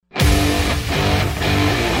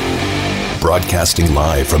Broadcasting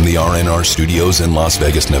live from the RNR studios in Las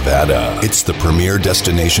Vegas, Nevada. It's the premier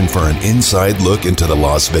destination for an inside look into the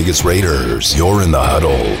Las Vegas Raiders. You're in the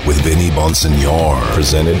huddle with Vinny Bonsignor,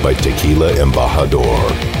 presented by Tequila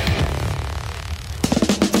Embajador.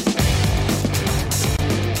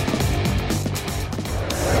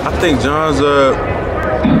 I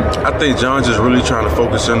think John's just really trying to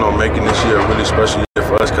focus in on making this year a really special year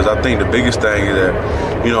for us, because I think the biggest thing is that,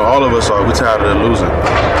 all of us we're tired of losing.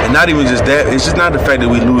 And not even just that, it's just not the fact that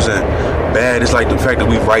we losing bad, it's like the fact that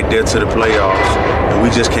we right there to the playoffs and we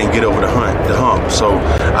just can't get over the hump. So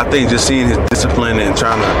I think just seeing his discipline and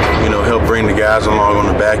trying to, help bring the guys along on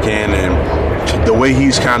the back end, and the way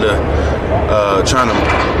he's kind of trying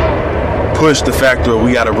to push the factor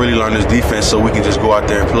we got to really learn this defense so we can just go out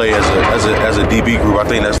there and play as a DB group. I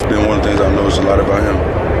think that's been one of the things I've noticed a lot about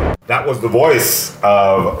him. That was the voice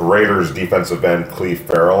of Raiders defensive end Cleve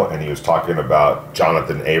Farrell, and he was talking about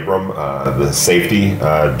Jonathan Abram, the safety.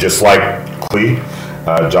 Just like Cleve,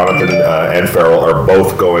 Jonathan and Farrell are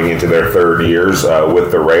both going into their third years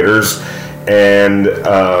with the Raiders, and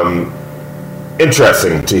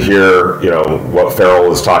interesting to hear what Farrell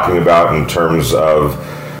is talking about in terms of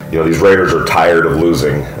these Raiders are tired of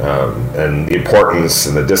losing, and the importance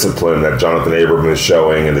and the discipline that Jonathan Abram is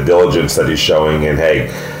showing and the diligence that he's showing, and hey,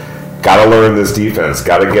 got to learn this defense,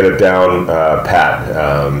 got to get it down pat.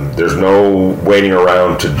 There's no waiting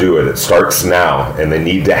around to do it. It starts now, and they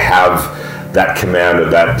need to have that command of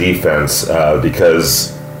that defense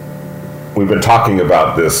because we've been talking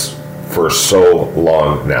about this for so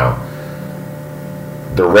long now.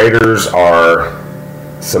 The Raiders are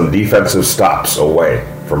some defensive stops away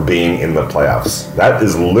from being in the playoffs. That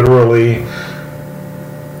is literally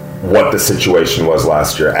what the situation was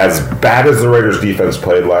last year. As bad as the Raiders defense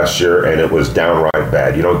played last year, and it was downright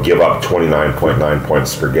bad. You don't give up 29.9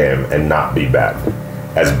 points per game and not be bad.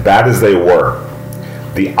 As bad as they were,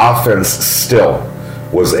 the offense still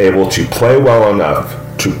was able to play well enough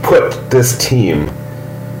to put this team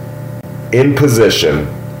in position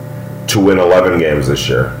to win 11 games this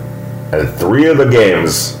year. And 3 of the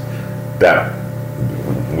games that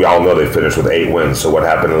we all know they finished with 8 wins. So what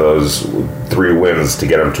happened to those 3 wins to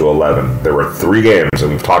get them to 11? There were 3 games, and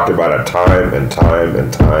we've talked about it time and time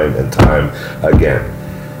again.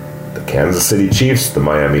 The Kansas City Chiefs, the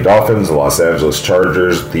Miami Dolphins, the Los Angeles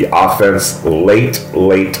Chargers, the offense late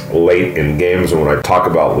in games. And when I talk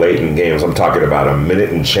about late in games, I'm talking about a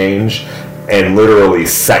minute and change and literally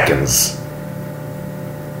seconds.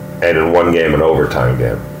 And in one game, an overtime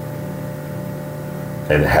game.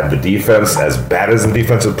 And had the defense, as bad as the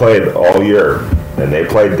defense had played all year, and they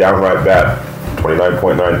played downright bad,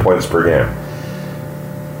 29.9 points per game.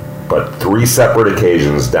 But 3 separate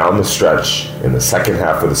occasions down the stretch in the second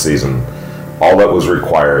half of the season, all that was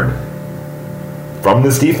required from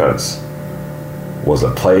this defense was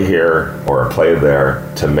a play here or a play there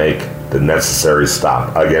to make the necessary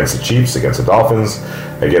stop against the Chiefs, against the Dolphins,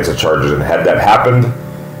 against the Chargers. And had that happened,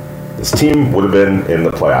 this team would have been in the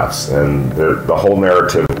playoffs, and the whole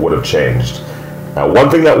narrative would have changed. Now, one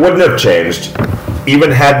thing that wouldn't have changed, even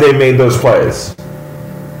had they made those plays,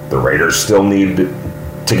 the Raiders still need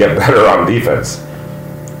to get better on defense,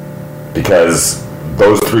 because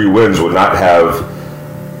those 3 wins would not have,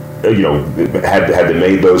 had they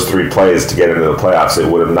made those 3 plays to get into the playoffs, it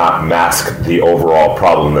would have not masked the overall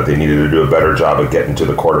problem that they needed to do a better job of getting to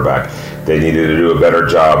the quarterback. They needed to do a better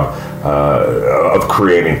job of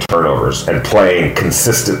creating turnovers and playing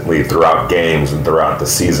consistently throughout games and throughout the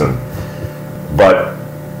season. But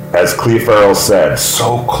as Cleve Farrell said,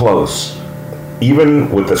 so close.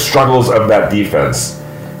 Even with the struggles of that defense,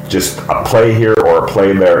 just a play here or a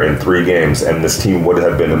play there in 3 games, and this team would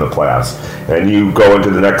have been in the playoffs. And you go into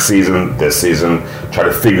the next season, this season, try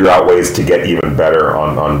to figure out ways to get even better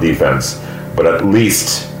on defense. But at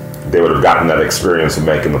least they would have gotten that experience of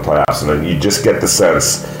making the playoffs. And then you just get the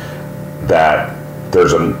sense that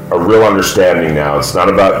there's a real understanding now. It's not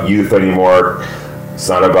about youth anymore. It's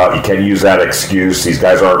not about, you can't use that excuse. These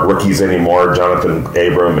guys aren't rookies anymore. Jonathan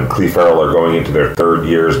Abram and Cleve Farrell are going into their 3rd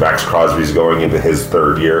years. Max Crosby's going into his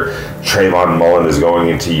 3rd year. Trayvon Mullen is going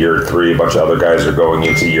into year 3. A bunch of other guys are going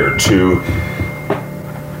into year 2.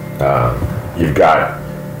 You've got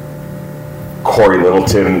Corey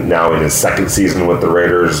Littleton now in his 2nd season with the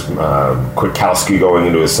Raiders. Kwiatkowski going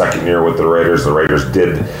into his 2nd year with the Raiders. The Raiders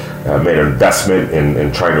made an investment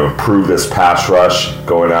in trying to improve this pass rush,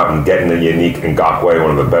 going out and getting the Yannick Ngakoue,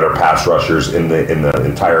 one of the better pass rushers in the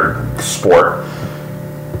entire sport.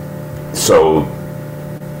 So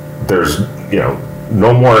there's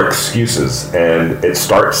no more excuses, and it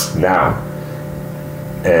starts now.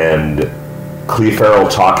 And Cleve Farrell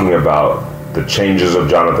talking about the changes of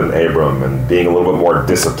Jonathan Abram and being a little bit more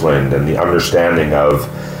disciplined and the understanding of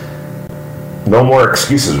no more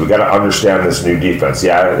excuses. We got to understand this new defense.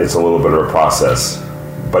 Yeah, it's a little bit of a process,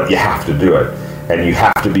 but you have to do it, and you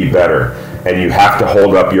have to be better, and you have to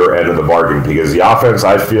hold up your end of the bargain, because the offense,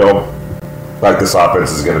 I feel like this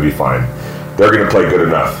offense is going to be fine. They're going to play good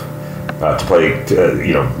enough to play, a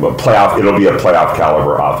playoff. It'll be a playoff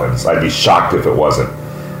caliber offense. I'd be shocked if it wasn't.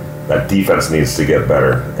 That defense needs to get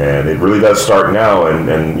better, and it really does start now.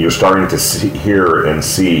 And you're starting to hear and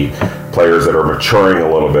see players that are maturing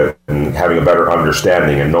a little bit and having a better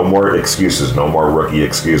understanding. And no more excuses, no more rookie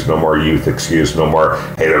excuse, no more youth excuse, no more,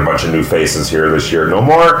 hey, there are a bunch of new faces here this year. No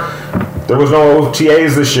more, there was no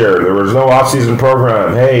OTAs this year. There was no offseason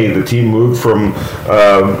program. Hey, the team moved from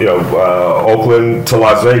Oakland to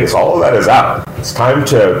Las Vegas. All of that is out. It's time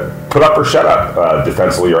to put up or shut up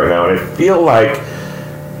defensively right now. And I feel like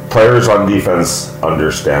players on defense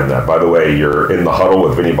understand that. By the way, you're in the huddle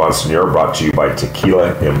with Vinny Bonsignor, brought to you by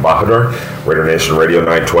Tequila Embajador, Raider Nation Radio,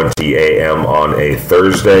 9:20 a.m. on a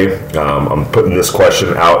Thursday. I'm putting this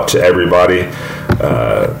question out to everybody.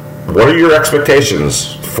 What are your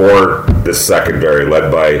expectations for this secondary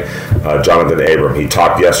led by Jonathan Abram? He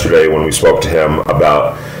talked yesterday when we spoke to him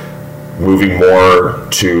about moving more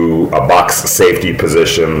to a box safety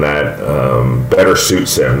position that better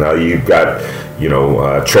suits him. Now you've got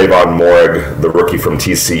Trayvon Moehrig, the rookie from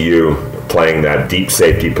TCU, playing that deep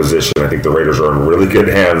safety position. I think the Raiders are in really good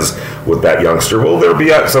hands with that youngster. Well, there'll be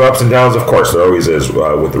some ups and downs, of course. There always is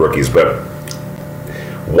with the rookies. But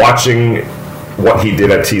watching what he did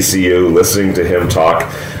at TCU, listening to him talk,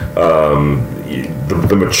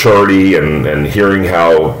 the maturity and hearing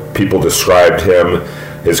how people described him,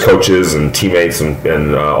 his coaches and teammates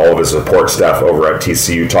and all of his support staff over at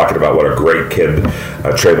TCU, talking about what a great kid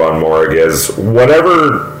Trayvon Moehrig is.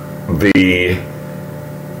 Whatever the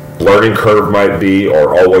learning curve might be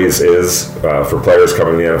or always is for players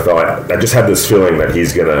coming to the NFL, I just had this feeling that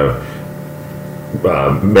he's going to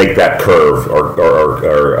make that curve or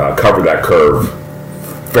cover that curve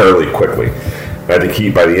fairly quickly. I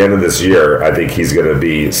think by the end of this year, I think he's going to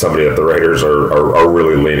be somebody that the Raiders are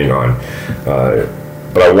really leaning on.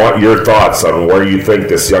 But I want your thoughts on where you think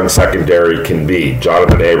this young secondary can be.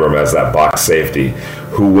 Jonathan Abram as that box safety.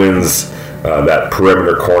 Who wins that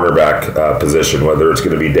perimeter cornerback position, whether it's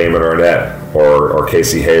going to be Damon Arnett or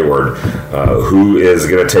Casey Hayward? Who is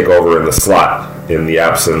going to take over in the slot in the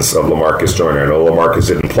absence of LaMarcus Joyner? I know LaMarcus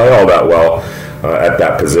didn't play all that well at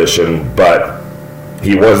that position, but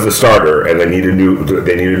he was the starter, and they needed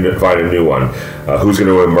to find a new one. Who's going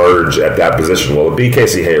to emerge at that position? Will it be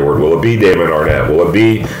Casey Hayward? Will it be Damon Arnett? Will it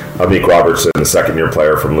be Amik Robertson, the second-year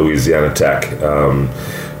player from Louisiana Tech? How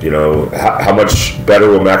much better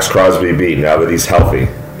will Max Crosby be now that he's healthy?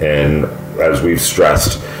 And as we've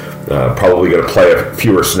stressed, probably going to play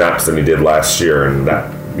fewer snaps than he did last year, and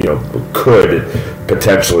that could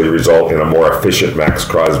potentially result in a more efficient Max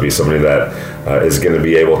Crosby, somebody that is going to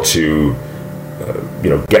be able to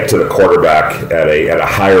get to the quarterback at a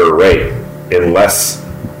higher rate in less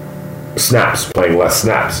snaps, playing less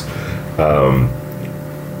snaps. A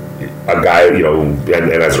guy, and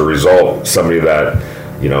as a result, somebody that,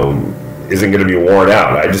 isn't going to be worn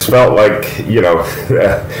out. I just felt like, there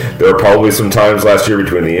were probably some times last year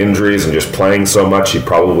between the injuries and just playing so much, he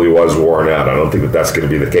probably was worn out. I don't think that that's going to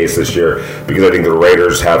be the case this year, because I think the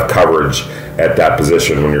Raiders have coverage at that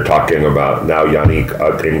position when you're talking about now Yannick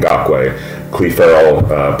Ngakoue, Cleve Farrell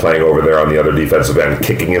playing over there on the other defensive end,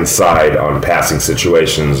 kicking inside on passing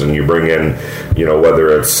situations, and you bring in, whether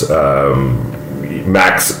it's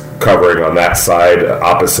Max covering on that side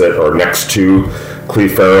opposite or next to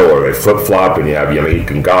Cleve Farrell, or they flip-flop and you have Yannick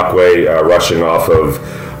Ngakoue rushing off of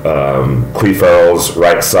Cleve Farrell's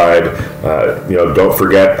right side. Don't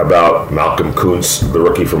forget about Malcolm Kuntz, the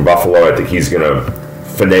rookie from Buffalo. I think he's going to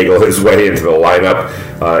finagle his way into the lineup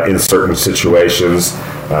in certain situations.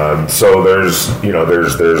 So there's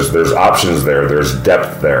options there. There's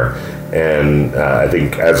depth there. And I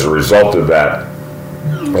think as a result of that,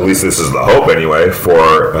 at least this is the hope anyway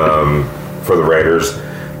for the Raiders,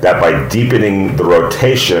 that by deepening the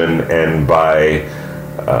rotation and by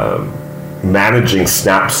managing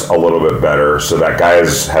snaps a little bit better so that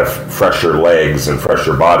guys have fresher legs and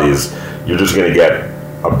fresher bodies, you're just going to get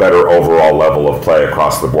a better overall level of play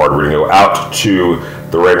across the board. We're going to go out to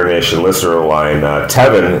the Raider Nation listener line.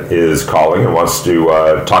 Tevin is calling and wants to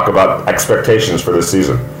talk about expectations for this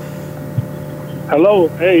season. Hello.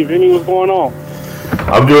 Hey, Vinny, what's going on?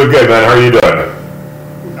 I'm doing good, man. How are you doing?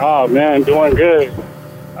 Oh, man, doing good.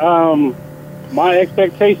 My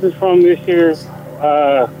expectations from this year,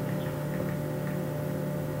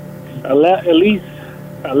 at least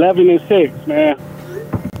 11-6, man.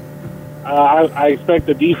 I expect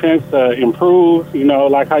the defense to improve. You know,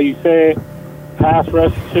 like how you said, pass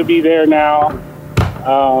rush should be there now.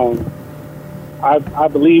 I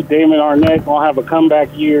believe Damon Arnett gonna have a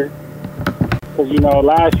comeback year because you know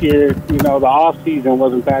last year the off season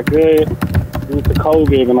wasn't that good due to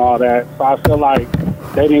COVID and all that. So I feel like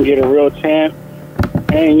they didn't get a real chance,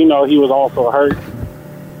 and he was also hurt.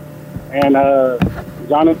 And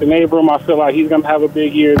Jonathan Abram, I feel like he's gonna have a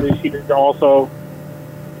big year this year also.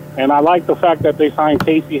 And I like the fact that they signed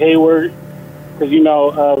Casey Hayward because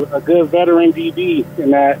a good veteran DB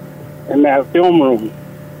in that film room.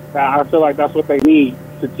 I feel like that's what they need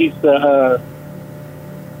to teach the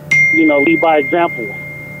lead by example.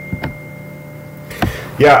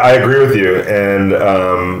 Yeah, I agree with you, and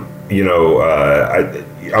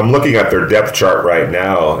I'm looking at their depth chart right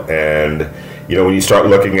now, and when you start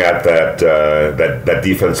looking at that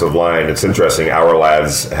defensive line, it's interesting. Our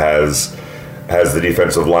Lads has the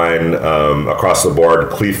defensive line across the board.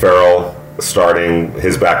 Cleve Farrell starting,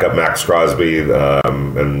 his backup Max Crosby,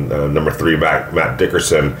 and number 3 Matt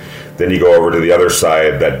Dickerson. Then you go over to the other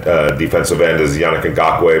side. That defensive end is Yannick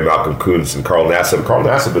Ngakoue, Malcolm Kuntz, and Carl Nassib. Carl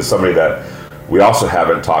Nassib is somebody that we also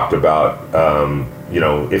haven't talked about.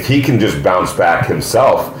 If he can just bounce back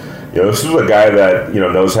himself. This is a guy that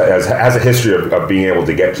has a history of being able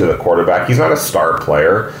to get to the quarterback. He's not a star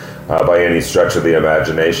player by any stretch of the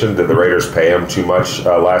imagination. Did the Raiders pay him too much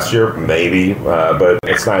last year? Maybe, but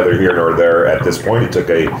it's neither here nor there at this point. He took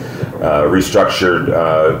a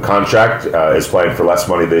restructured contract, is playing for less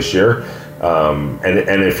money this year.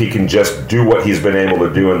 And if he can just do what he's been able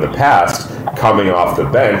to do in the past, coming off the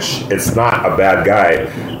bench, it's not a bad guy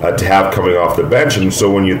to have coming off the bench. And so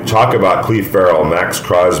when you talk about Cleve Farrell, Max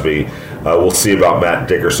Crosby, we'll see about Matt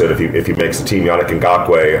Dickerson if he makes the team, Yannick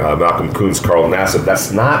Ngakoue, Malcolm Kuntz, Carl Nassib.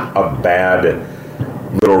 That's not a bad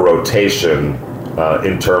little rotation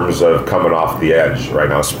in terms of coming off the edge right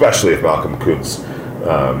now, especially if Malcolm Kuntz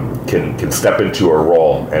can step into a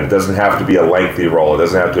role. And it doesn't have to be a lengthy role. It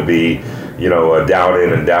doesn't have to be a down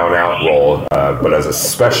in and down out role, but as a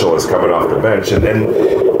specialist coming off the bench.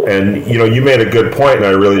 And you made a good point, and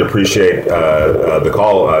I really appreciate the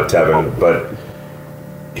call, Tevin, but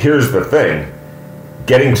here's the thing.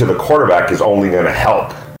 Getting to the quarterback is only going to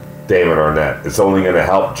help Damon Arnett. It's only going to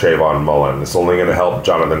help Trayvon Mullen. It's only going to help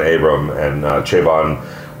Jonathan Abram and Trayvon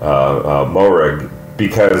Moehrig,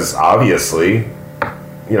 because obviously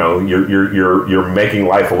you're making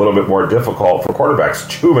life a little bit more difficult for quarterbacks.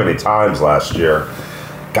 Too many times last year,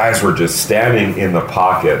 guys were just standing in the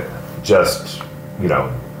pocket, just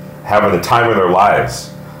having the time of their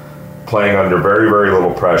lives, playing under very, very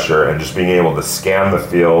little pressure, and just being able to scan the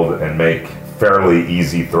field and make fairly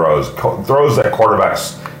easy throws that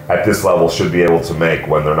quarterbacks at this level should be able to make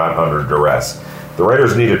when they're not under duress. The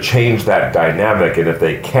Raiders need to change that dynamic, and if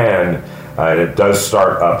they can, and it does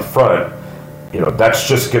start up front, that's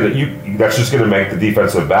just gonna make the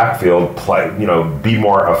defensive backfield play, be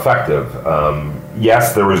more effective.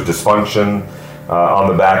 Yes, there was dysfunction on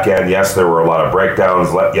the back end. Yes, there were a lot of breakdowns.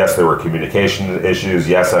 Yes, there were communication issues.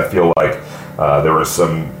 Yes, I feel like there were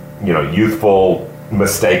some youthful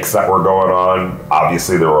mistakes that were going on.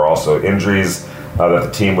 Obviously, there were also injuries that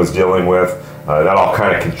the team was dealing with. That all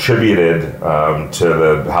kind of contributed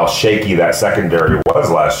to how shaky that secondary was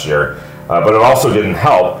last year. But it also didn't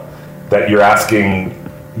help that you're asking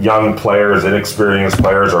young players, inexperienced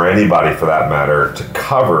players, or anybody for that matter, to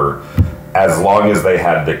cover as long as they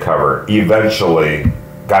had to cover. Eventually,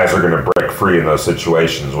 guys are going to break free in those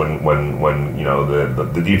situations when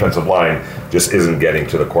the defensive line just isn't getting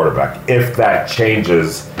to the quarterback. If that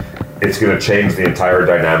changes, it's going to change the entire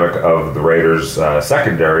dynamic of the Raiders'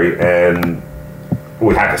 secondary, and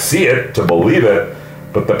we have to see it to believe it,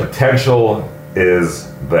 but the potential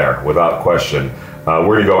is there without question. We're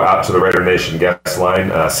going to go out to the Raider Nation guest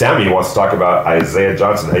line. Sammy wants to talk about Isaiah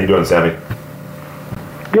Johnson. How you doing, Sammy?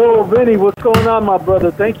 Yo, Vinny, what's going on, my brother?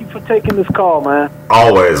 Thank you for taking this call, man.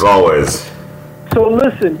 Always. So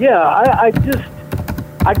listen, I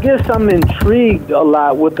guess I'm intrigued a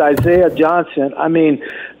lot with Isaiah Johnson. I mean,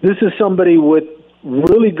 this is somebody with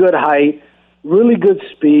really good height, really good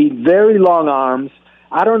speed, very long arms.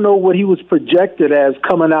 I don't know what he was projected as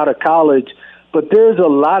coming out of college, but there's a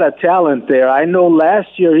lot of talent there. I know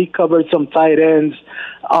last year he covered some tight ends.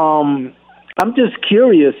 I'm just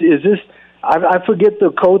curious, is this, I forget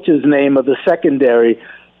the coach's name of the secondary,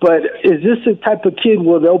 but is this the type of kid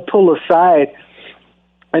where they'll pull aside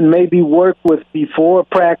and maybe work with before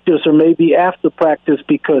practice or maybe after practice?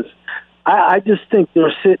 Because I just think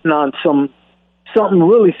they're sitting on something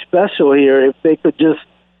really special here if they could just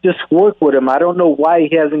just work with him. I don't know why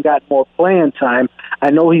he hasn't got more playing time. I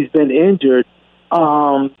know he's been injured.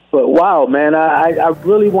 But wow, man, I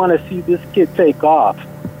really want to see this kid take off.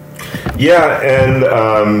 Yeah, and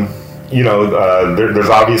there's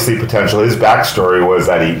obviously potential. His backstory was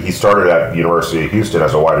that he started at University of Houston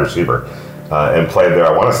as a wide receiver and played there,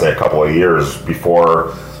 I want to say, a couple of years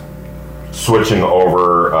before switching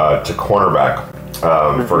over to cornerback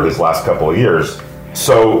for his last couple of years.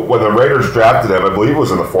 So when the Raiders drafted him, I believe it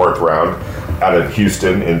was in the 4th round out of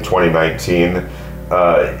Houston in 2019,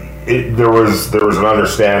 there was an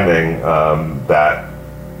understanding that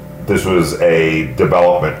this was a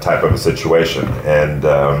development type of a situation, and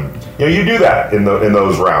you do that in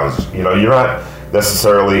those rounds. You're not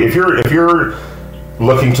necessarily if you're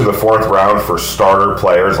looking to the 4th round for starter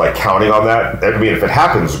players, like counting on that. I mean, if it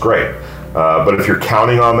happens, great. But if you're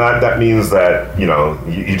counting on that, that means that you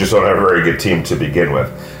just don't have a very good team to begin with.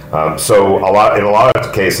 So in a lot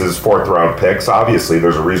of cases, 4th round picks, obviously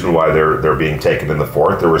there's a reason why they're being taken in the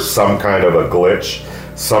 4th. There was some kind of a glitch,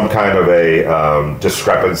 some kind of a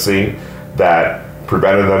discrepancy that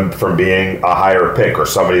prevented them from being a higher pick, or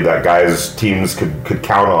somebody that teams could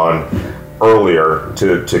count on earlier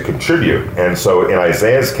to contribute. And so in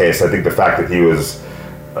Isaiah's case, I think the fact that he was,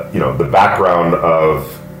 the background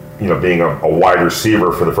of being a wide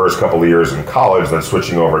receiver for the first couple of years in college, then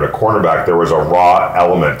switching over to cornerback, there was a raw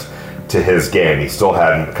element to his game. He still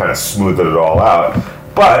hadn't kind of smoothed it all out.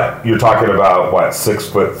 But you're talking about,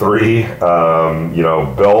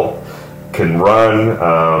 6'3", built, can run,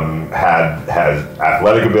 had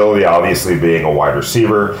athletic ability, obviously being a wide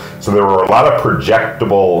receiver. So there were a lot of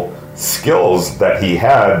projectable skills that he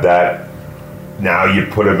had that now you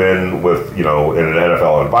put him in with, in an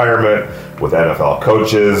NFL environment, with NFL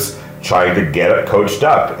coaches, trying to get it coached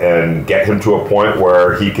up and get him to a point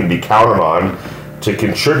where he can be counted on to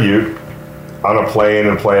contribute on a play-in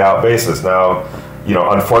and play-out basis. Now,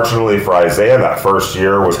 unfortunately for Isaiah, that first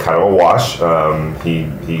year was kind of a wash. He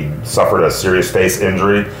suffered a serious face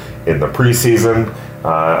injury in the preseason.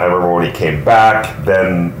 I remember when he came back,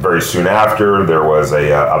 then very soon after, there was a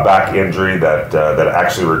back injury that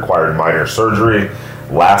actually required minor surgery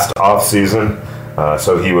last offseason.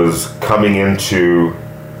 So he was coming into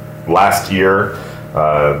last year,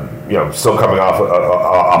 still coming off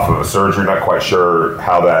of a surgery, not quite sure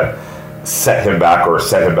how that set him back or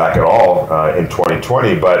set him back at all in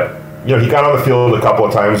 2020. But, he got on the field a couple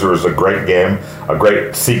of times. There was a great game, a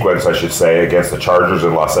great sequence, I should say, against the Chargers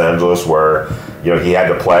in Los Angeles where, he had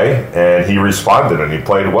to play, and he responded, and he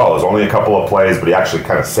played well. It was only a couple of plays, but he actually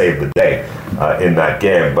kind of saved the day in that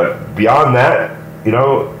game. But beyond that,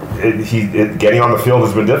 getting on the field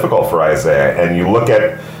has been difficult for Isaiah. And you look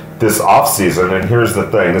at this offseason, and here's the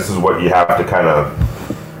thing. This is what you have to kind of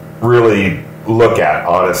really look at,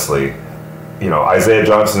 honestly. Isaiah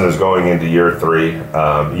Johnson is going into year 3.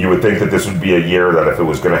 You would think that this would be a year that if it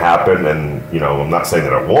was going to happen, and, I'm not saying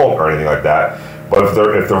that it won't or anything like that, but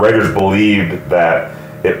if the Raiders believed that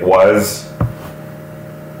it was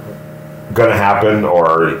going to happen,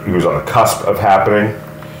 or he was on the cusp of happening,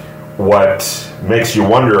 what makes you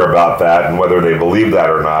wonder about that and whether they believe that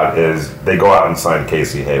or not is they go out and sign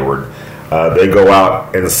Casey Hayward. They go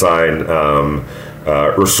out and sign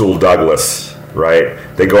Rasul Douglas, right?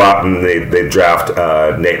 They go out and they draft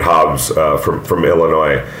Nate Hobbs from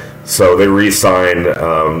Illinois. So they re-sign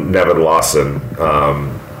Nevin Lawson.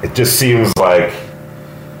 It just seems like,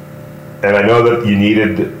 and I know that you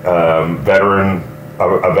needed a veteran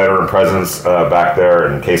presence back there,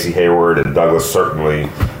 and Casey Hayward and Douglas certainly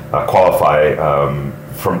qualify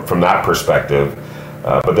from that perspective.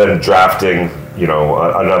 But then drafting,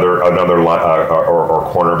 another or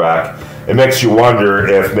cornerback, it makes you wonder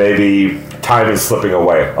if maybe time is slipping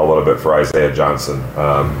away a little bit for Isaiah Johnson.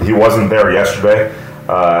 He wasn't there yesterday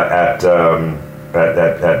at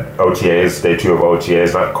OTAs, day 2 of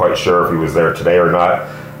OTAs. Not quite sure if he was there today or not.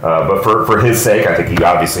 But for his sake, I think he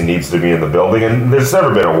obviously needs to be in the building. And there's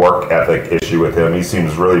never been a work ethic issue with him. He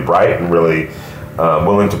seems really bright and really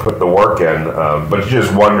willing to put the work in. But you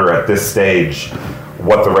just wonder at this stage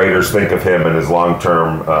what the Raiders think of him and his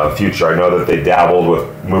long-term future. I know that they dabbled with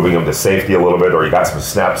moving him to safety a little bit, or he got some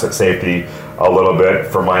snaps at safety a little bit.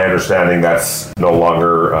 From my understanding, that's no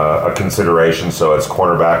longer a consideration, so it's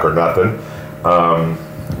cornerback or nothing.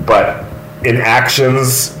 But in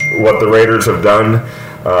actions, what the Raiders have done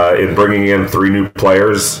in bringing in 3 new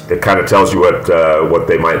players, it kind of tells you what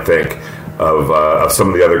they might think of some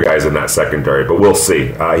of the other guys in that secondary. But we'll see.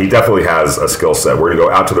 He definitely has a skill set. We're going to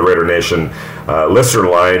go out to the Raider Nation listener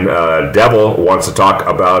line. Devil wants to talk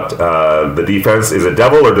about the defense. Is it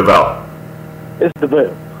Devil or DeVell? It's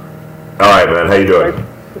DeVell. All right, man. How you doing?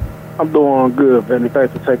 I'm doing good, Vinny.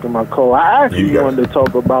 Thanks for taking my call. I actually wanted to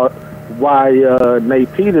talk about why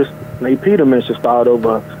Nate Peterman should start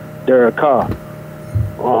over Derek Carr.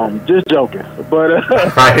 Just joking, but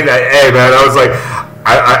hey man, I was like,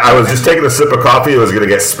 I was just taking a sip of coffee. It was going to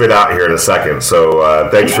get spit out here in a second. So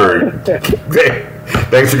thanks for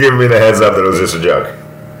giving me the heads up that it was just a joke.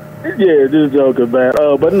 Yeah, just joking, man.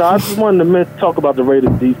 But no, I just wanted to talk about the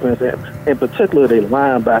Raiders defense and in particular their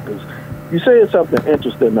linebackers. You said something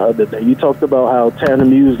interesting the other day. You talked about how Tanner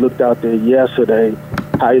Muse looked out there yesterday,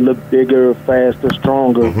 how he looked bigger, faster,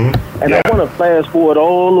 stronger. Mm-hmm. And I want to fast forward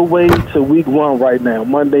all the way to week 1 right now,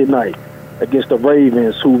 Monday night, against the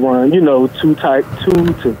Ravens, who run, 2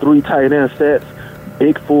 to 3 tight end sets,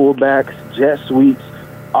 big fullbacks, jet sweeps,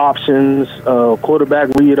 options, quarterback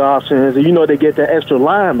read options. And, they get that extra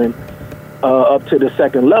lineman up to the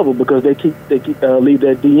second level because they leave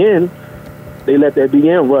that DN. They let that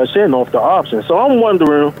DN rush in off the option. So I'm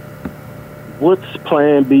wondering, what's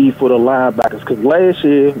plan B for the linebackers? Because last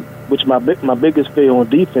year, which my biggest fear on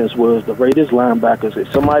defense was the Raiders linebackers.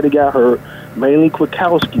 If somebody got hurt, mainly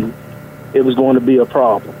Kwiatkowski, it was going to be a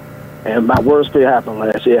problem. And my worst fear happened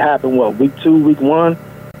last year. It happened, week 2, week 1?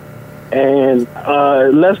 And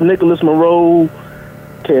unless Nicholas Moreau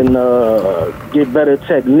can get better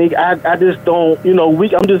technique, I just don't,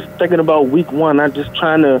 I'm just thinking about week 1. I'm just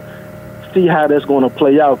trying to see how that's going to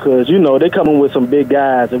play out because, they're coming with some big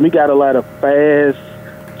guys, and we got a lot of fast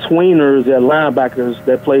tweeners at linebackers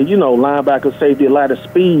that play, linebacker safety, a lot of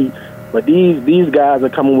speed. But these guys are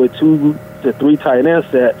coming with 2 to 3 tight end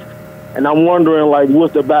sets, and I'm wondering,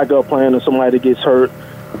 what's the backup plan if somebody gets hurt?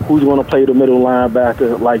 Who's going to play the middle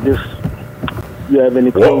linebacker like this? You have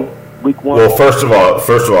any clue? Week 1? Well, first of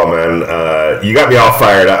all, man, you got me all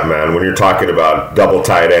fired up, man, when you're talking about double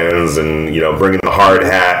tight ends and, bringing the hard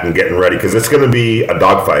hat and getting ready, because it's going to be a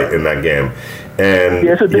dogfight in that game. And,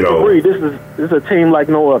 yeah, it's a different breed. This is a team like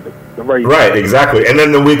no other. Right, exactly. And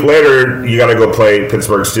then the week later, you got to go play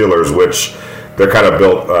Pittsburgh Steelers, which they're kind of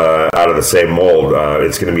built out of the same mold.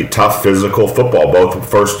 It's going to be tough physical football, both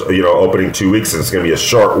first, opening 2 weeks, and it's going to be a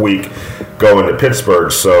short week going to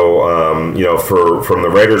Pittsburgh. So, from the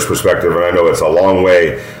Raiders' perspective, and I know it's a long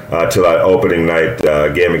way to that opening night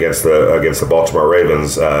game against the Baltimore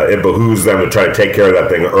Ravens, it behooves them to try to take care of that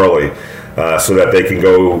thing early so that they can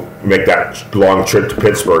go make that long trip to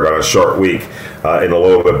Pittsburgh on a short week in a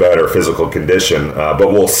little bit better physical condition.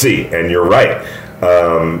 But we'll see. And you're right.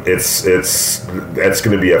 It's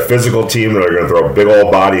going to be a physical team that are going to throw big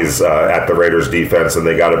old bodies at the Raiders defense, and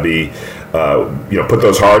they got to be, put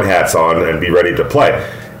those hard hats on and be ready to play.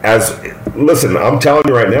 Listen, I'm telling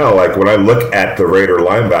you right now, when I look at the Raider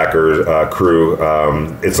linebacker crew,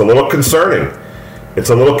 it's a little concerning. It's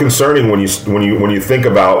a little concerning when you think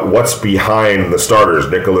about what's behind the starters: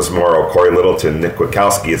 Nicholas Morrow, Corey Littleton, Nick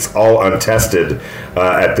Kwiatkowski. It's all untested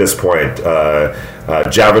at this point.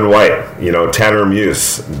 Javin White, Tanner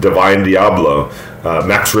Muse, Divine Diablo,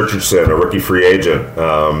 Max Richardson, a rookie free agent.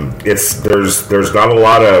 There's not a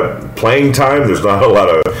lot of playing time. There's not a lot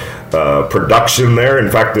of production there. In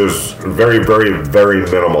fact, there's very, very, very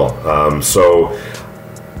minimal. So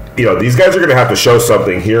these guys are going to have to show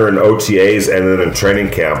something here in OTAs and then in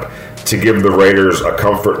training camp to give the Raiders a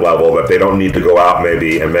comfort level that they don't need to go out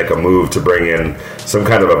maybe and make a move to bring in some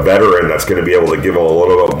kind of a veteran that's going to be able to give them a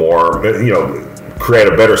little bit more, create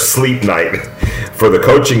a better sleep night for the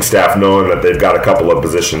coaching staff, knowing that they've got a couple of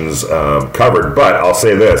positions covered. But I'll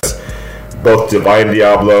say this, both Divine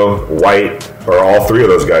Diablo, White, or all 3 of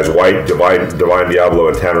those guys, White, Divine Diablo,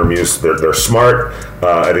 and Tanner Muse, they're smart.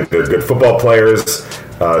 I think they're good football players.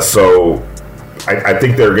 So I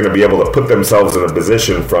think they're going to be able to put themselves in a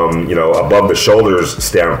position from, above the shoulders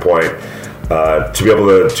standpoint to be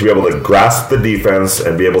able to grasp the defense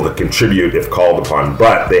and be able to contribute if called upon.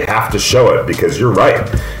 But they have to show it, because you're right.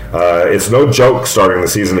 It's no joke starting the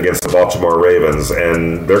season against the Baltimore Ravens,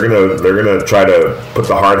 and they're gonna try to put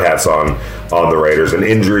the hard hats on the Raiders, and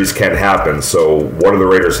injuries can happen. So what do the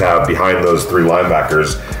Raiders have behind those 3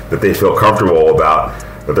 linebackers that they feel comfortable about,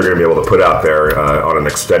 that they're going to be able to put out there on an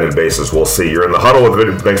extended basis? We'll see. You're in the huddle with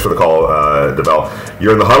Vinny. Thanks for the call, DeBell.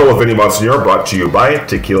 You're in the huddle with Vinny Bonsignor, brought to you by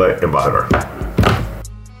Tequila Embajador.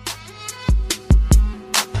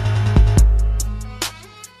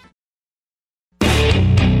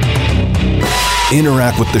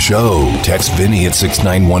 Interact with the show. Text Vinny at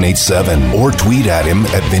 69187 or tweet at him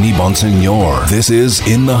at Vinny Bonsignor. This is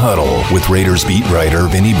In the Huddle with Raiders beat writer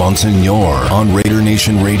Vinny Bonsignor on Raider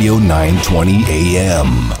Nation Radio 920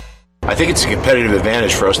 AM. I think it's a competitive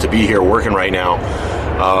advantage for us to be here working right now.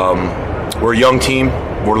 We're a young team.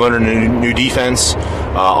 We're learning a new defense.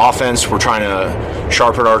 offense, we're trying to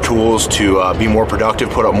sharpen our tools to be more productive,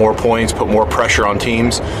 put up more points, put more pressure on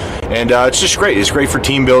teams. And it's just great. It's great for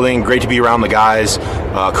team building, great to be around the guys.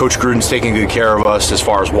 Coach Gruden's taking good care of us as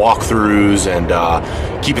far as walkthroughs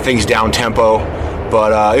and keeping things down tempo.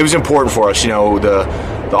 But it was important for us.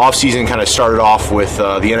 The offseason kind of started off with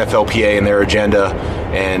the NFLPA and their agenda,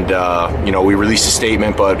 and we released a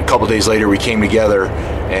statement, but a couple days later we came together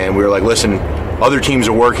and we were like, listen, other teams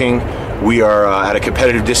are working. We are at a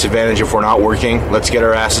competitive disadvantage if we're not working. Let's get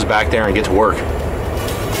our asses back there and get to work.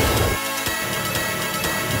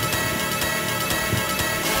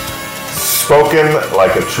 Spoken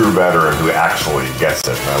like a true veteran who actually gets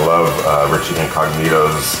it. And I love Richie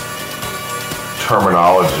Incognito's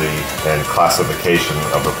terminology and classification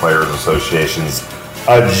of the Players Association's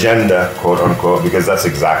agenda, quote unquote, because that's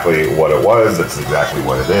exactly what it was. That's exactly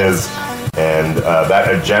what it is. And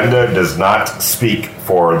that agenda does not speak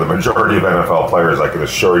for the majority of NFL players. I can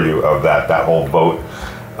assure you of that. That whole vote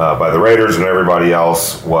by the Raiders and everybody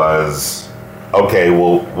else was, okay,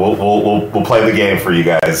 we'll play the game for you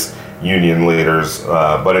guys, union leaders.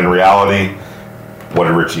 But in reality, what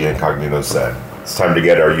did Richie Incognito said? It's time to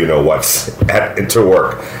get our you-know-whats to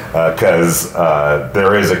work, because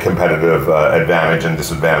there is a competitive advantage and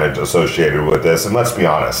disadvantage associated with this. And let's be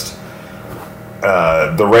honest,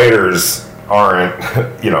 the Raiders aren't,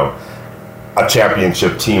 a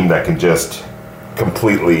championship team that can just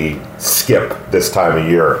completely skip this time of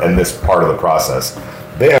year and this part of the process.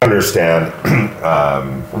 They understand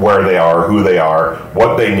where they are, who they are,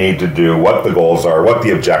 what they need to do, what the goals are, what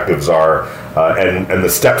the objectives are, and the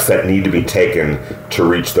steps that need to be taken to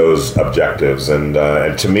reach those objectives. And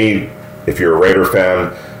to me, if you're a Raider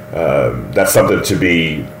fan, that's something to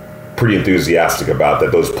be pretty enthusiastic about,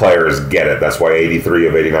 that those players get it. That's why 83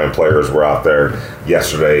 of 89 players were out there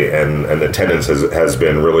yesterday, and the attendance has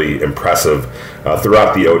been really impressive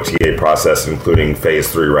throughout the OTA process, including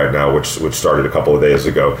Phase 3 right now, which started a couple of days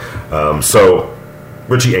ago. So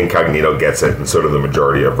Richie Incognito gets it, and so do the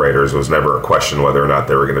majority of Raiders. It was never a question whether or not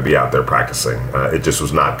they were going to be out there practicing. It just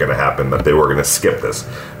was not going to happen, that they were going to skip this.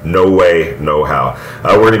 No way, no how.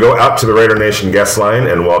 We're going to go out to the Raider Nation guest line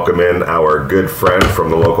and welcome in our good friend from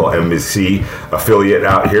the local NBC affiliate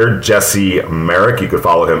out here, Jesse Merrick. You can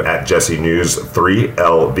follow him at Jesse News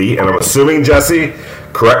 3LV. And I'm assuming, Jesse,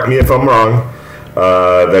 correct me if I'm wrong,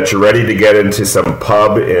 that you're ready to get into some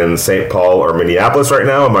pub in St. Paul or Minneapolis right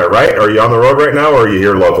now. Am I right? Are you on the road right now, or are you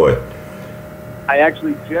here locally? I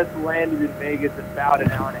actually just landed in Vegas about an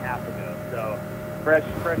hour and a half ago, so fresh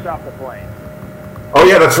off the plane. Oh,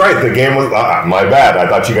 yeah, that's right. The game was... my bad. I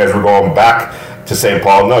thought you guys were going back to St.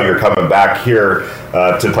 Paul. No, you're coming back here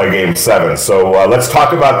to play Game 7. So let's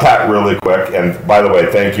talk about that really quick. And by the way,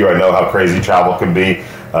 thank you. I know how crazy travel can be.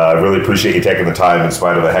 I really appreciate you taking the time in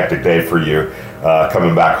spite of a hectic day for you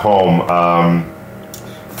coming back home.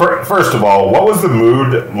 First of all, what was the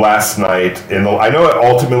mood last night? I know it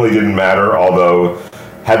ultimately didn't matter, although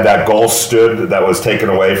had that goal stood that was taken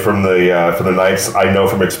away from the Knights, I know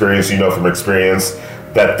from experience, you know from experience,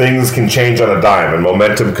 that things can change on a dime, and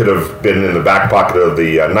momentum could have been in the back pocket of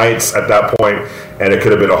the Knights at that point, and it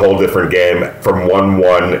could have been a whole different game from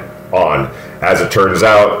 1-1 on. As it turns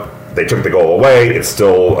out, they took the goal away. It's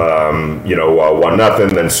still,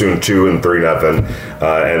 1-0, then soon 2 and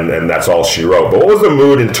 3-0, and that's all she wrote. But what was the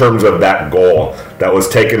mood in terms of that goal that was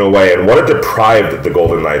taken away, and what it deprived the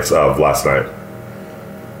Golden Knights of last night?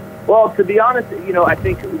 Well, to be honest, I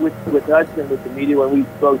think with us and with the media, when we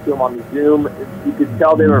spoke to them on the Zoom, you could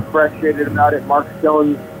tell they were frustrated about it. Mark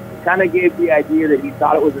Stone kind of gave the idea that he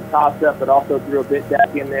thought it was a toss-up, but also threw a bit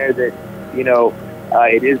back in there that,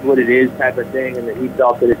 it is what it is type of thing, and that he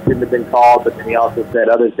felt that it shouldn't have been called, but then he also said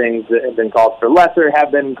other things that have been called for lesser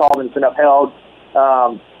have been called and been upheld.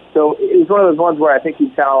 So it was one of those ones where I think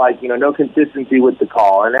he's kind of like, no consistency with the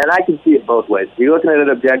call. And I can see it both ways. If you're looking at it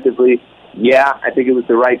objectively, yeah, I think it was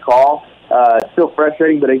the right call. Still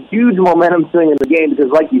frustrating, but a huge momentum swing in the game because,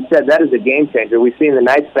 like you said, that is a game changer. We've seen the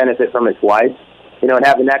Knights benefit from it twice, and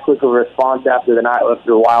having that quick of a response after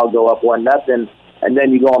the Wild go up 1-0, and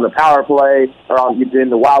then you go on the power play, then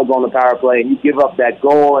the Wild go on the power play, and you give up that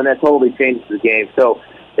goal, and that totally changes the game. So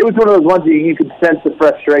it was one of those ones that you could sense the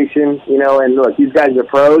frustration, and look, these guys are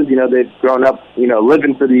pros, they've grown up,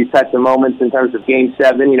 living for these types of moments in terms of Game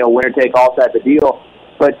 7, winner take all type of deal.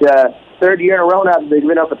 But third year in a row now, they've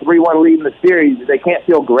been up a 3-1 lead in the series. They can't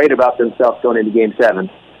feel great about themselves going into Game 7.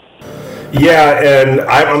 Yeah, and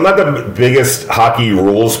I'm not the biggest hockey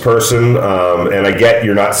rules person, and I get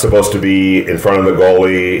you're not supposed to be in front of the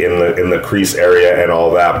goalie in the crease area and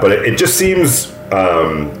all that, but it just seems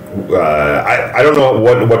I don't know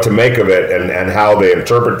what to make of it and how they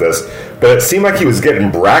interpret this, but it seemed like he was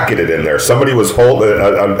getting bracketed in there. Somebody was holding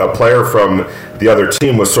a player from the other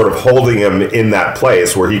team was sort of holding him in that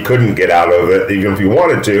place where he couldn't get out of it even if he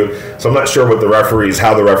wanted to. So I'm not sure how the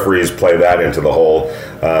referees play that into the whole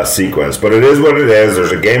sequence. But it is what it is.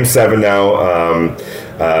 There's a Game 7 now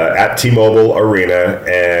at T-Mobile Arena,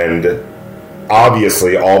 and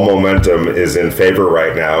obviously all momentum is in favor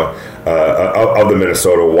right now of the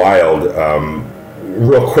Minnesota Wild.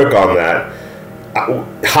 Real quick on that,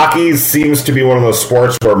 hockey seems to be one of those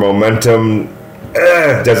sports where momentum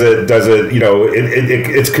does it, you know,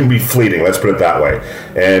 it can be fleeting, let's put it that way.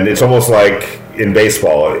 And it's almost like in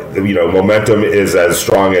baseball, you know, momentum is as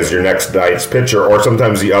strong as your next night's pitcher or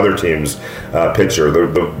sometimes the other team's pitcher.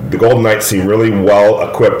 The Golden Knights seem really well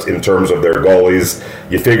equipped in terms of their goalies.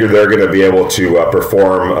 You figure they're going to be able to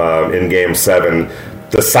perform in Game 7.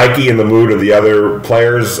 The psyche and the mood of the other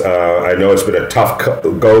players, I know it's been a tough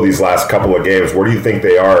go these last couple of games. Where do you think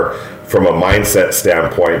they are from a mindset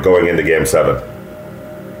standpoint going into Game 7?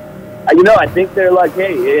 You know, I think they're like,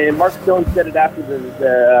 hey, and Mark Stone said it after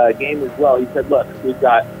the game as well. He said, look, we've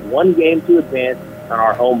got one game to advance on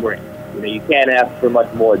our home rink. You know, you can't ask for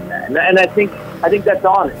much more than that. And I think that's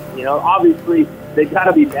honest. You know, obviously, they got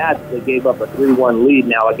to be mad that they gave up a 3-1 lead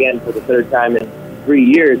now, again, for the third time in 3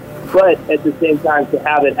 years. But at the same time, to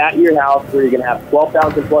have it at your house where you're going to have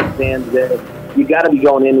 12,000 plus fans there, you got to be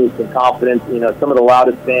going in with some confidence. You know, some of the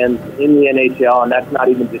loudest fans in the NHL, and that's not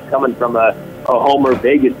even just coming from a Homer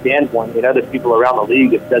Vegas standpoint. You know, other people around the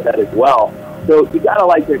league have said that as well. So you got to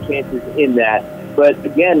like their chances in that. But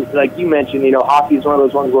again, like you mentioned, you know, hockey is one of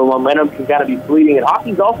those ones where momentum can kind of be fleeting. And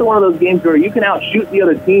hockey is also one of those games where you can outshoot the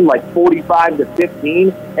other team like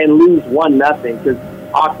 45-15 and lose 1-0 because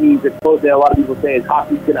hockey, the quote that a lot of people say is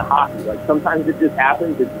hockey's gonna hockey. Like sometimes it just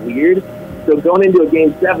happens. It's weird. So going into a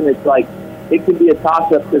Game 7, it's like it could be a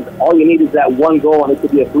toss-up because all you need is that one goal, and it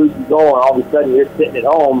could be a fluky goal, and all of a sudden you're sitting at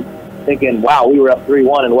home thinking, wow, we were up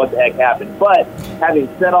 3-1 and what the heck happened. But having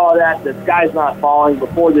said all that, the sky's not falling.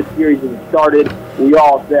 Before this series even started, we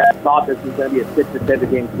all thought this was going to be a 6 or 7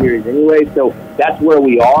 game series anyway. So that's where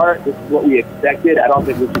we are. This is what we expected. I don't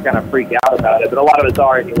think we should kind of freak out about it, but a lot of us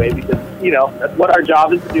are anyway because, you know, that's what our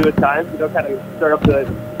job is to do at times. You know, kind of stir up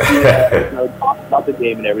talk about the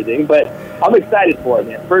game and everything. But I'm excited for it,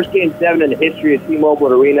 man. First Game 7 in the history of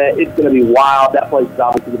T-Mobile Arena. It's going to be wild. That place is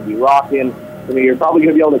obviously going to be rocking. I mean, you're probably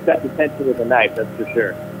going to be able to cut the tension with a knife, that's for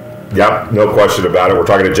sure. Yep, no question about it. We're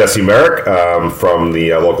talking to Jesse Merrick from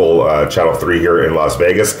the local Channel 3 here in Las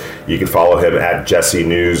Vegas. You can follow him at Jesse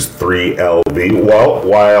News 3LV. Well,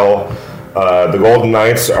 while the Golden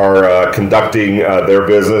Knights are conducting their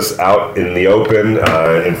business out in the open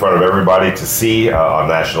in front of everybody to see on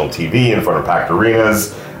national TV, in front of packed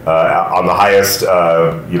arenas, on the highest,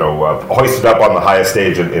 hoisted up on the highest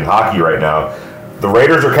stage in hockey right now, the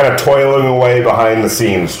Raiders are kind of toiling away behind the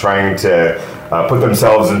scenes, trying to put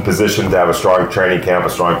themselves in position to have a strong training camp, a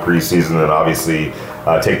strong preseason, and obviously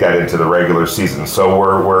take that into the regular season. So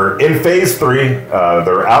we're in Phase 3.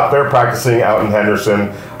 They're out there practicing out in Henderson,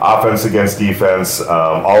 offense against defense,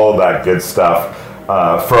 all of that good stuff.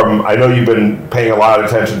 I know you've been paying a lot of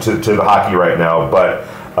attention to the hockey right now, but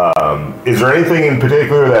is there anything in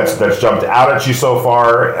particular that's jumped out at you so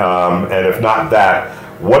far? And if not that,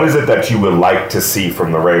 what is it that you would like to see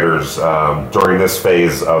from the Raiders during this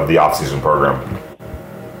phase of the offseason program?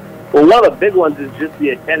 Well, one of the big ones is just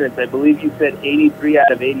the attendance. I believe you said 83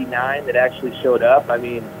 out of 89 that actually showed up. I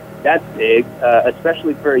mean, that's big,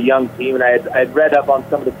 especially for a young team. And I'd read up on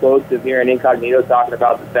some of the quotes of here in Incognito talking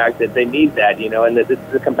about the fact that they need that, you know, and that this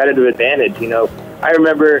is a competitive advantage. You know, I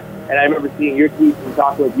remember seeing your tweets and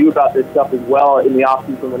talking with you about this stuff as well in the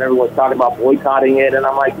offseason when everyone's talking about boycotting it. And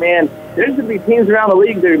I'm like, man, there's going to be teams around the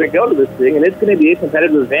league that are going to go to this thing, and it's going to be a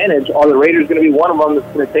competitive advantage, or the Raiders are going to be one of them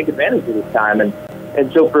that's going to take advantage of this time.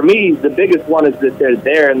 And so for me, the biggest one is that they're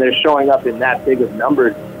there and they're showing up in that big of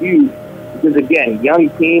numbers. It's huge because, again, young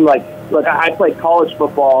team, look, I played college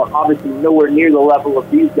football, obviously nowhere near the level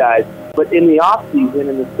of these guys, but in the off-season,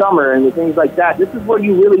 in the summer, and the things like that, this is where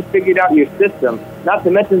you really figured out your system. Not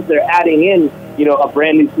to mention they're adding in, you know, a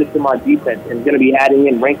brand new system on defense and going to be adding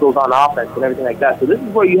in wrinkles on offense and everything like that. So this is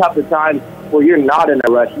where you have the time where you're not in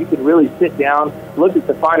a rush. You can really sit down, look at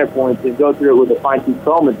the finer points, and go through it with a fine-tooth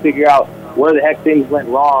comb and figure out where the heck things went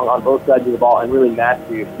wrong on both sides of the ball and really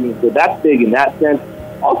master your team. So that's big in that sense.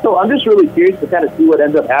 Also, I'm just really curious to kind of see what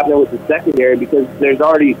ends up happening with the secondary because there's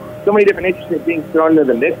already so many different interesting things thrown into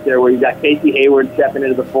the mix there where you've got Casey Hayward stepping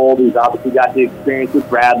into the fold, who's obviously got the experience with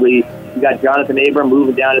Bradley. You got Jonathan Abram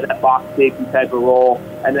moving down to that box safety type of role,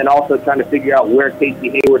 and then also trying to figure out where Casey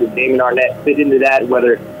Hayward and Damon Arnett fit into that,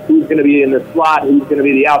 whether who's going to be in the slot, who's going to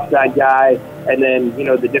be the outside guy, and then,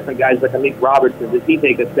 the different guys like Amik Robertson, does he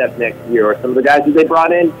take a step next year? Or some of the guys that they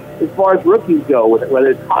brought in as far as rookies go,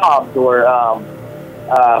 whether it's Hobbs or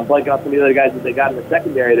blanking on some of the other guys that they got in the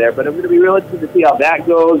secondary there. But I'm going to be real interested to see how that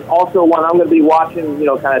goes. Also, one I'm going to be watching,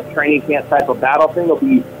 kind of training camp type of battle thing will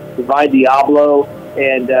be Divine Diablo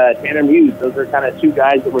and Tanner Muse. Those are kind of two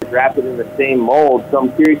guys that were drafted in the same mold. So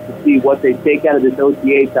I'm curious to see what they take out of this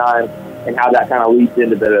OTA time and how that kind of leads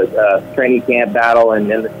into the training camp battle and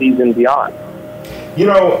the season beyond.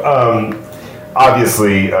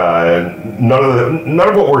 Obviously, none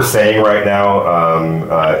of what we're saying right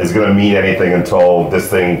now is going to mean anything until this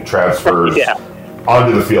thing transfers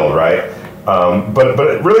onto the field, right?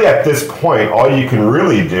 But really at this point, all you can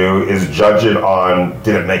really do is judge it on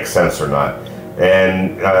did it make sense or not.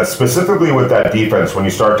 And specifically with that defense, when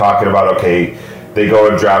you start talking about, okay, they go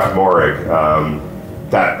and draft Moehrig,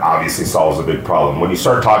 that obviously solves a big problem. When you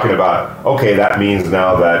start talking about, okay, that means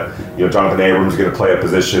now that Jonathan Abrams is going to play a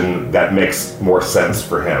position that makes more sense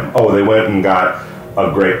for him. Oh, they went and got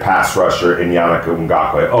a great pass rusher in Yannick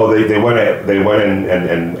Ngakoue. Oh, they went in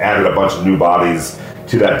and added a bunch of new bodies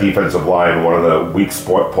to that defensive line, one of the weak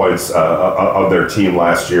points of their team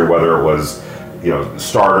last year, whether it was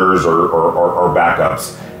starters or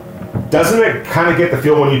backups. Doesn't it kind of get the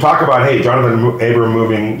feel when you talk about, hey, Jonathan Abram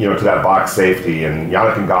moving to that box safety and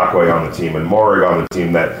Yannick Ngakoue on the team and Moehrig on the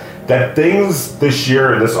team, that things this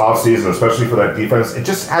year and this offseason, especially for that defense, it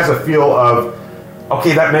just has a feel of,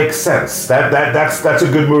 okay, that makes sense. That's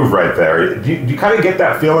a good move right there. Do you kind of get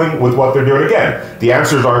that feeling with what they're doing? Again, the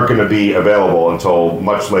answers aren't going to be available until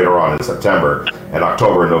much later on in September and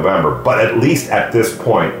October and November. But at least at this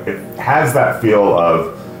point, it has that feel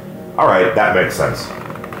of, all right, that makes sense.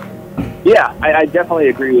 Yeah, I definitely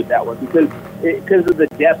agree with that one because of the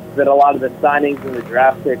depth that a lot of the signings and the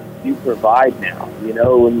draft picks do provide now.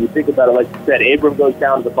 When you think about it, like you said, Abram goes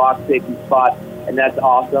down to the box safety spot, and that's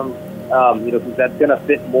awesome. Because that's going to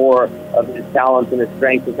fit more of his talents and his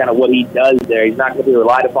strengths and kind of what he does there. He's not going to be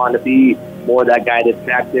relied upon to be more that guy that's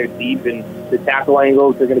back there deep, and the tackle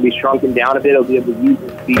angles are going to be shrunken down a bit. He'll be able to use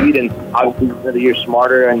his speed, and obviously he's another year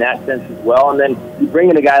smarter in that sense as well. And then you bring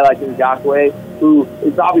in a guy like Ngakoue, who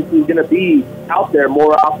is obviously going to be out there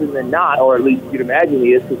more often than not, or at least you'd imagine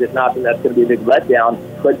he is, because if not, then that's going to be a big letdown.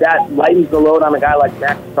 But that lightens the load on a guy like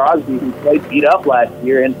Max Crosby, who played beat up last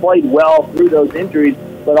year and played well through those injuries,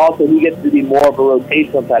 but also he gets to be more of a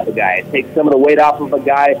rotational type of guy. It takes some of the weight off of a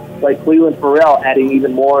guy like Cleveland Farrell, adding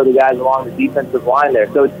even more of the guys along the defensive line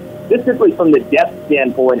there. So it's just simply from the depth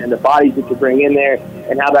standpoint and the bodies that you bring in there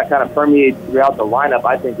and how that kind of permeates throughout the lineup,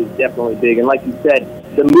 I think is definitely big. And like you said,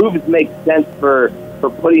 the moves make sense for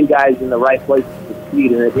putting guys in the right places to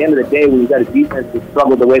succeed. And at the end of the day, when you've got a defense that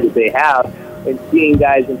struggled the way that they have, and seeing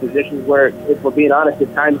guys in positions where, if we're being honest,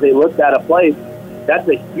 at times they looked at a place, that's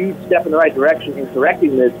a huge step in the right direction in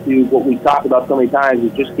correcting this to what we talked about so many times,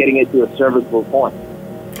 is just getting it to a serviceable point.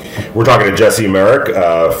 We're talking to Jesse Merrick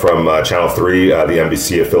from Channel 3, the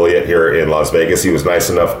NBC affiliate here in Las Vegas. He was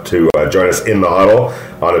nice enough to join us in the huddle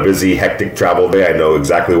on a busy, hectic travel day. I know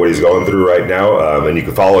exactly what he's going through right now, and you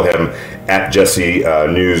can follow him at Jesse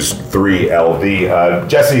News 3LV.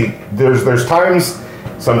 Jesse, there's times,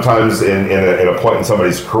 sometimes in a point in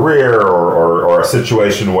somebody's career or a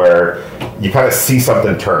situation where you kind of see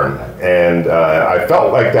something turn. And I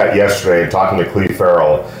felt like that yesterday talking to Cleve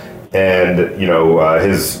Farrell. And,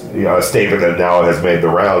 his statement that now has made the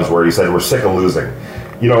rounds where he said, we're sick of losing.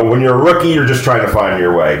 When you're a rookie, you're just trying to find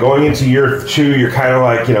your way. Going into year 2, you're kind of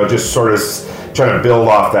like, just sort of trying to build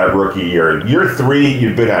off that rookie year. Year 3,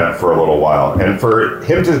 you've been at it for a little while. And for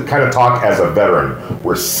him to kind of talk as a veteran,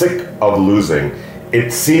 we're sick of losing,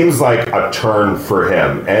 it seems like a turn for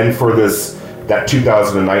him and for that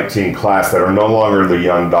 2019 class that are no longer the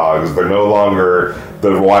young dogs. They're no longer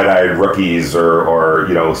the wide-eyed rookies or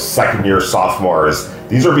second-year sophomores.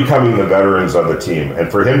 These are becoming the veterans of the team. And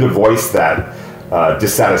for him to voice that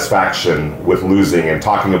dissatisfaction with losing and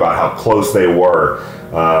talking about how close they were,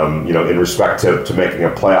 in respect to making a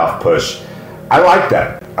playoff push, I like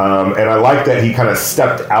that. And I like that he kind of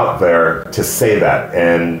stepped out there to say that.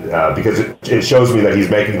 And because it shows me that he's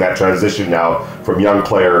making that transition now from young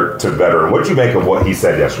player to veteran. What did you make of what he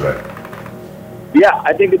said yesterday? Yeah,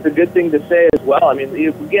 I think it's a good thing to say as well. I mean,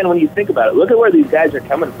 again, when you think about it, look at where these guys are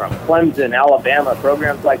coming from. Clemson, Alabama,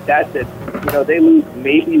 programs like that they lose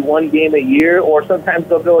maybe one game a year, or sometimes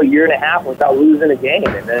they'll go a year and a half without losing a game.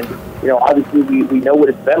 And then, obviously we know what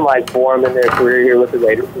it's been like for them in their career here with the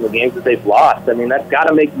Raiders and the games that they've lost. I mean, that's got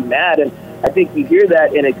to make you mad. And I think you hear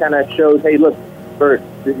that, and it kind of shows, hey, look, to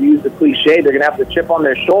use the cliche, they're going to have the chip on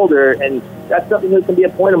their shoulder, and that's something that can be a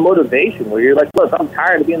point of motivation where you're like, look, I'm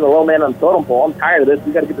tired of being the low man on the totem pole. I'm tired of this.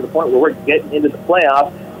 We got to get to the point where we're getting into the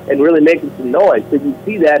playoffs and really making some noise. So you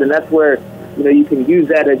see that, and that's where you can use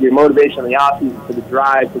that as your motivation in the offseason for the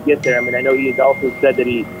drive to get there. I mean, I know he also said that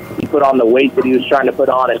he put on the weight that he was trying to put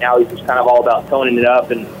on, and now he's just kind of all about toning it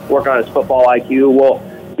up and working on his football IQ. Well,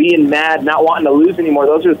 being mad, not wanting to lose anymore,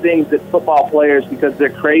 those are things that football players, because they're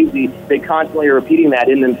crazy, they constantly are repeating that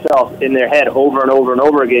in themselves, in their head over and over and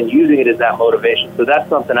over again, using it as that motivation. So that's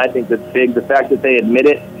something I think that's big, the fact that they admit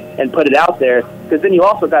it and put it out there, because then you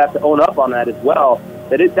also got to have to own up on that as well,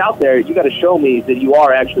 that it's out there. You got to show me that you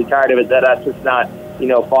are actually tired of it, that that's just not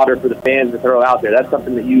fodder for the fans to throw out there. That's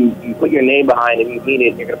something that you put your name behind and you mean it,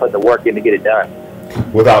 and you're going to put the work in to get it done.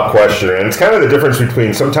 Without question. And it's kind of the difference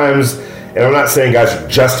between sometimes, and I'm not saying guys are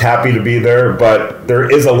just happy to be there, but there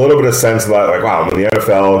is a little bit of sense that, like, wow, I'm in the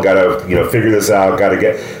NFL, got to figure this out, got to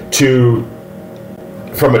get to,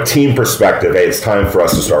 from a team perspective, hey, it's time for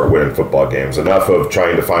us to start winning football games. Enough of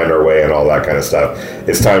trying to find our way and all that kind of stuff.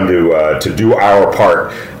 It's time to do our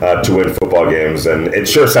part to win football games. And it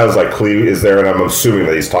sure sounds like Clee is there, and I'm assuming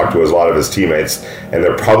that he's talked to a lot of his teammates, and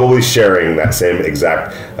they're probably sharing that same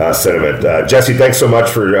exact sentiment. Jesse, thanks so much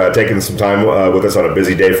for taking some time with us on a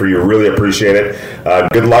busy day for you. Really appreciate it.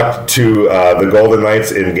 Good luck to the Golden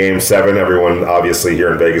Knights in Game 7. Everyone, obviously,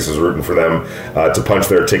 here in Vegas is rooting for them to punch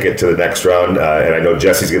their ticket to the next round. And I know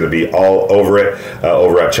Jesse's going to be all over it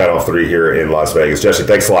over at Channel 3 here in Las Vegas. Jesse,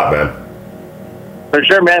 thanks a lot, man. For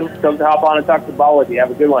sure, man. Come to hop on and talk to ball with you.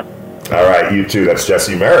 Have a good one. All right, you too. That's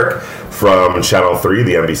Jesse Merrick from Channel 3,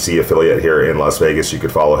 the NBC affiliate here in Las Vegas. You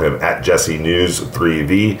could follow him at Jesse News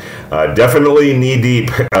 3V. Definitely knee-deep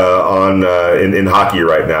in hockey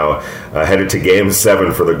right now. Headed to Game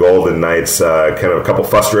 7 for the Golden Knights. Kind of a couple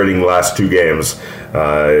frustrating last two games.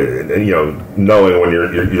 Knowing when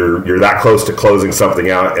you're that close to closing something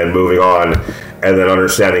out and moving on, and then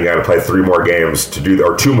understanding you got to play 3 more games to do,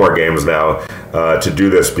 or 2 more games now to do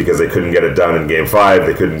this, because they couldn't get it done in Game 5,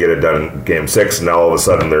 they couldn't get it done in Game 6, and now all of a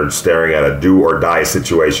sudden they're staring at a do or die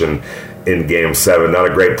situation in Game 7. Not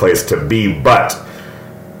a great place to be, but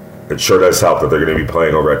it sure does help that they're going to be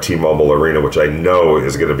playing over at T-Mobile Arena, which I know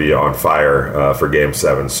is going to be on fire for Game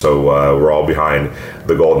 7. So we're all behind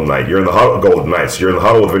the Golden Knights. You're in the huddle, Golden Knights. You're in the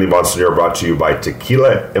huddle with Vinny Bonsignore, brought to you by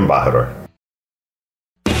Tequila Embajador.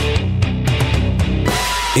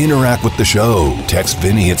 Interact with the show. Text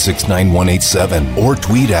Vinny at 69187 or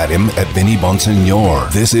tweet at him at Vinny Bonsignore.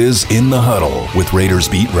 This is In the Huddle with Raiders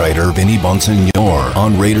beat writer Vinny Bonsignore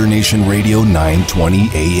on Raider Nation Radio 920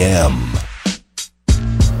 AM.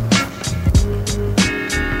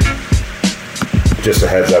 Just a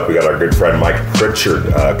heads up, we got our good friend Mike Pritchard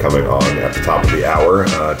coming on at the top of the hour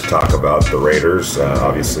to talk about the Raiders.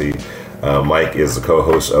 Obviously, Mike is the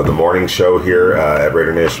co-host of the morning show here at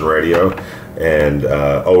Raider Nation Radio, and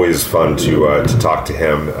always fun to talk to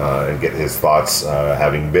him and get his thoughts,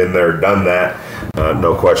 having been there, done that,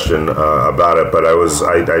 no question about it. But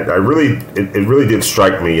it really did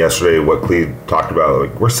strike me yesterday what Clee talked about.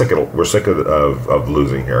 Like, we're sick of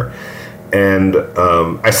losing here, and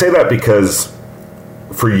I say that because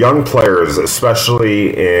for young players, especially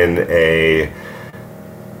in a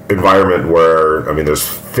environment where, I mean, there's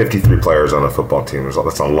 53 players on a football team.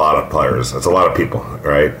 That's a lot of players. That's a lot of people,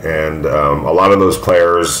 right? And a lot of those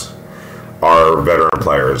players are veteran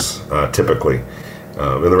players, typically.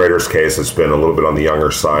 In the Raiders' case, it's been a little bit on the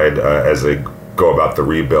younger side as they go about the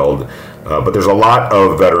rebuild. But there's a lot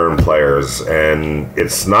of veteran players, and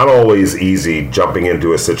it's not always easy jumping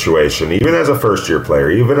into a situation, even as a first-year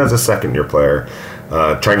player, even as a second-year player,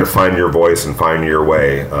 trying to find your voice and find your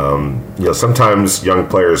way. Sometimes young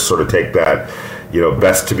players sort of take that,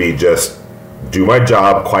 best to be just do my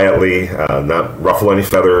job quietly, not ruffle any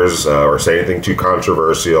feathers or say anything too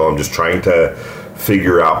controversial. I'm just trying to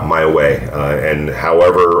figure out my way, and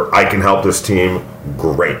however I can help this team,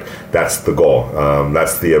 great. That's the goal.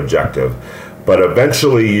 That's the objective. But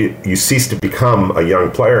eventually you cease to become a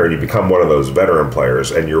young player and you become one of those veteran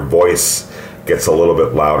players, and your voice gets a little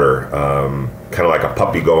bit louder, kind of like a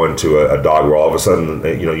puppy going to a dog, where all of a sudden,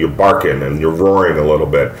 you're barking and you're roaring a little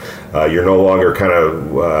bit. You're no longer kind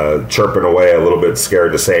of chirping away, a little bit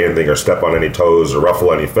scared to say anything or step on any toes or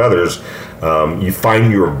ruffle any feathers. You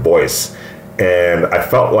find your voice. And I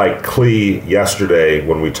felt like Clee yesterday,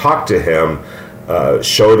 when we talked to him,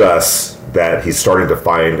 showed us that he's starting to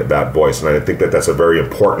find that voice. And I think that that's a very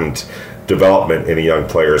important development in a young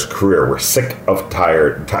player's career. We're sick of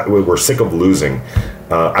we're sick of losing.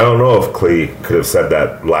 I don't know if Clee could have said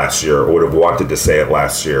that last year or would have wanted to say it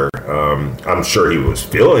last year. I'm sure he was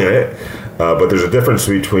feeling it, But there's a difference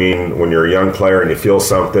between when you're a young player and you feel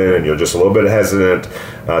something and you're just a little bit hesitant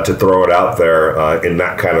to throw it out there in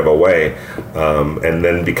that kind of a way, and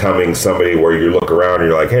then becoming somebody where you look around and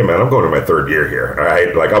you're like, hey man, I'm going to my third year here, all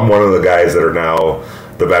right? Like, I'm one of the guys that are now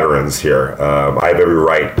the veterans here. I have every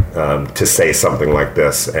right to say something like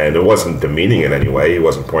this, and it wasn't demeaning in any way. He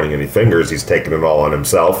wasn't pointing any fingers. He's taking it all on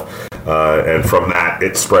himself, and from that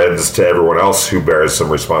it spreads to everyone else who bears some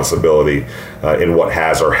responsibility in what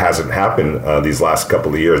has or hasn't happened these last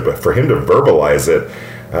couple of years. But for him to verbalize it,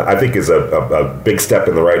 I think is a big step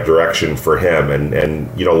in the right direction for him.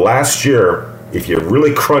 And you know, last year, if you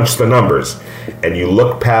really crunch the numbers and you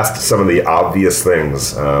look past some of the obvious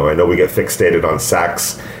things, I know we get fixated on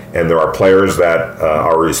sacks, and there are players that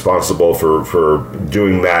are responsible for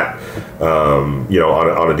doing that, you know,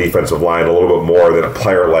 on a defensive line a little bit more than a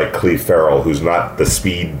player like Cleve Farrell, who's not the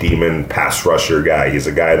speed demon pass rusher guy. He's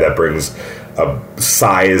a guy that brings a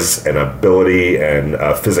size and ability and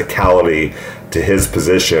physicality to his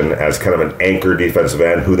position as kind of an anchor defensive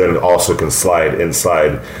end, who then also can slide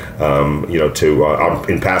inside, you know, to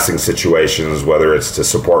in passing situations, whether it's to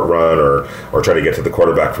support run or try to get to the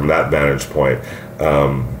quarterback from that vantage point.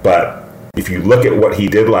 But if you look at what he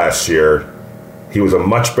did last year, he was a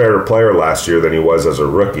much better player last year than he was as a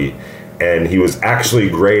rookie, and he was actually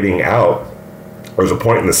grading out. There was a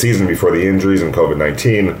point in the season before the injuries and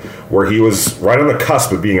COVID-19 where he was right on the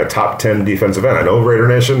cusp of being a top 10 defensive end. I know Raider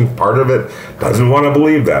Nation, part of it, doesn't want to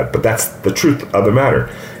believe that, but that's the truth of the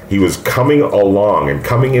matter. He was coming along and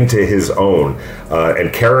coming into his own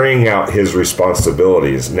and carrying out his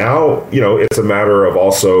responsibilities. Now, you know, it's a matter of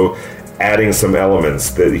also adding some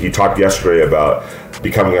elements that he talked yesterday about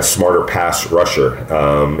becoming a smarter pass rusher.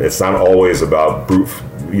 It's not always about brute,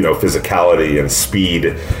 you know, physicality and speed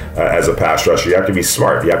as a pass rusher. You have to be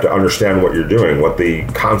smart. You have to understand what you're doing, what the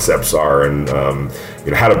concepts are, and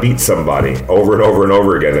you know, how to beat somebody over and over and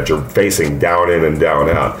over again that you're facing down in and down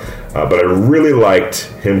out. But I really liked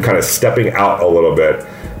him kind of stepping out a little bit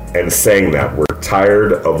and saying that we're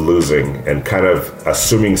tired of losing and kind of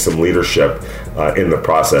assuming some leadership in the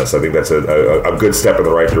process. I think that's a good step in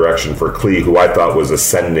the right direction for Clee, who I thought was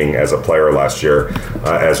ascending as a player last year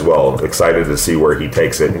as well. Excited to see where he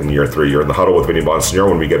takes it in year 3. You're in the huddle with Vinny Bonsignore.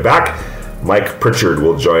 When we get back, Mike Pritchard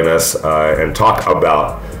will join us and talk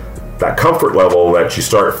about that comfort level that you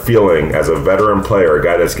start feeling as a veteran player, a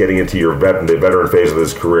guy that's getting into the veteran phase of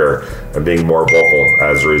his career and being more vocal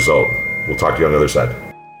as a result. We'll talk to you on the other side.